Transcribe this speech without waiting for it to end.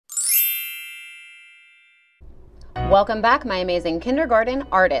Welcome back, my amazing kindergarten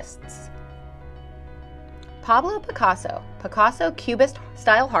artists. Pablo Picasso, Picasso Cubist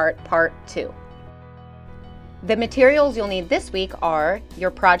Style Heart, Part 2. The materials you'll need this week are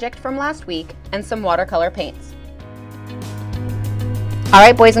your project from last week and some watercolor paints. All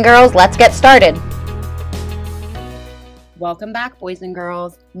right, boys and girls, let's get started. Welcome back, boys and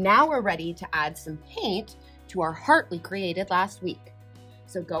girls. Now we're ready to add some paint to our heart we created last week.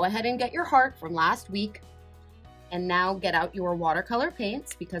 So go ahead and get your heart from last week. And now get out your watercolor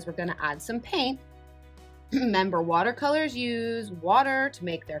paints because we're gonna add some paint. Remember, watercolors use water to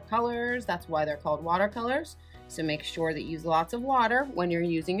make their colors. That's why they're called watercolors. So make sure that you use lots of water when you're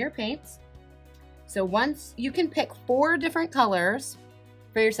using your paints. So once you can pick 4 different colors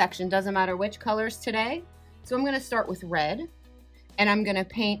for your section, doesn't matter which colors today. So I'm gonna start with red and I'm gonna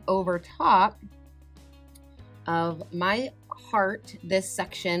paint over top of my heart this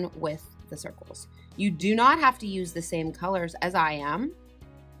section with the circles. You do not have to use the same colors as I am,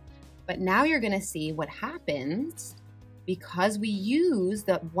 but now you're gonna see what happens because we used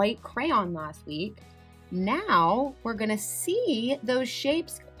the white crayon last week. Now we're gonna see those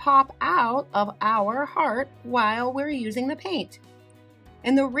shapes pop out of our heart while we're using the paint.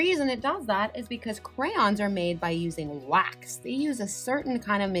 And the reason it does that is because crayons are made by using wax. They use a certain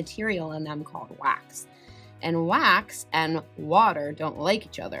kind of material in them called wax. And wax and water don't like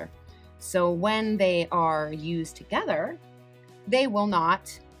each other. So when they are used together, they will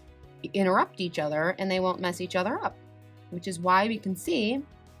not interrupt each other and they won't mess each other up, which is why we can see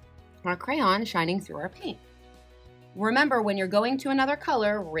our crayon shining through our paint. Remember, when you're going to another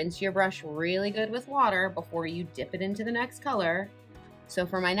color, rinse your brush really good with water before you dip it into the next color. So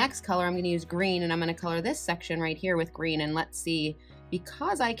for my next color, I'm going to use green and I'm going to color this section right here with green. And let's see,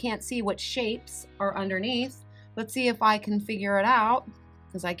 because I can't see what shapes are underneath, let's see if I can figure it out.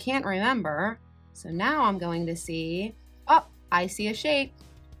 Because I can't remember. So now I'm going to see, oh, I see a shape.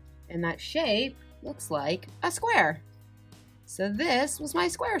 And that shape looks like a square. So this was my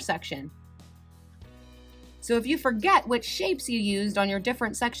square section. So if you forget which shapes you used on your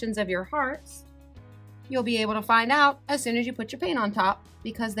different sections of your hearts, you'll be able to find out as soon as you put your paint on top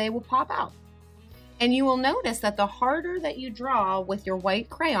because they will pop out. And you will notice that the harder that you draw with your white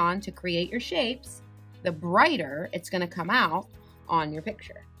crayon to create your shapes, the brighter it's going to come out on your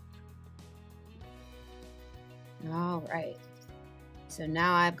picture. All right, so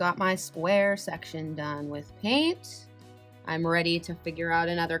now I've got my square section done with paint. I'm ready to figure out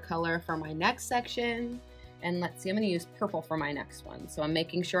another color for my next section. And let's see, I'm going to use purple for my next one. So I'm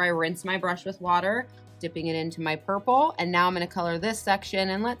making sure I rinse my brush with water, dipping it into my purple. And now I'm going to color this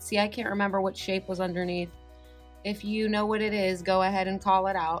section. And let's see, I can't remember what shape was underneath. If you know what it is, go ahead and call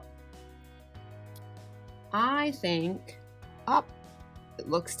it out. I think, oh, it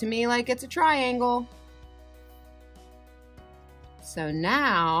looks to me like it's a triangle. So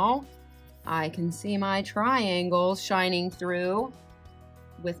now I can see my triangles shining through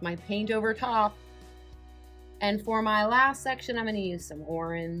with my paint over top. And for my last section, I'm going to use some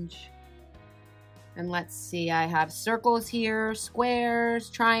orange. And let's see, I have circles here, squares,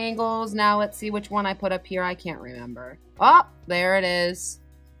 triangles. Now let's see which one I put up here. I can't remember. Oh, there it is.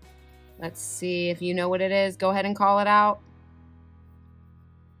 Let's see if you know what it is. Go ahead and call it out.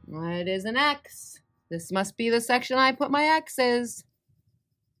 It is an X. This must be the section I put my X's.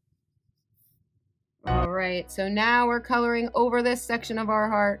 All right, so now we're coloring over this section of our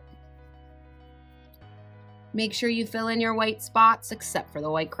heart. Make sure you fill in your white spots, except for the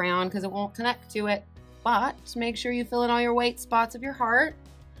white crayon because it won't connect to it. But make sure you fill in all your white spots of your heart.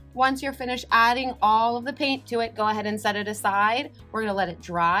 Once you're finished adding all of the paint to it, go ahead and set it aside. We're gonna let it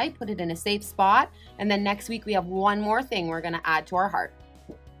dry, put it in a safe spot, and then next week we have one more thing we're gonna add to our heart.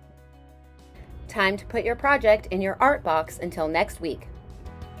 Time to put your project in your art box until next week.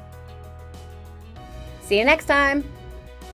 See you next time.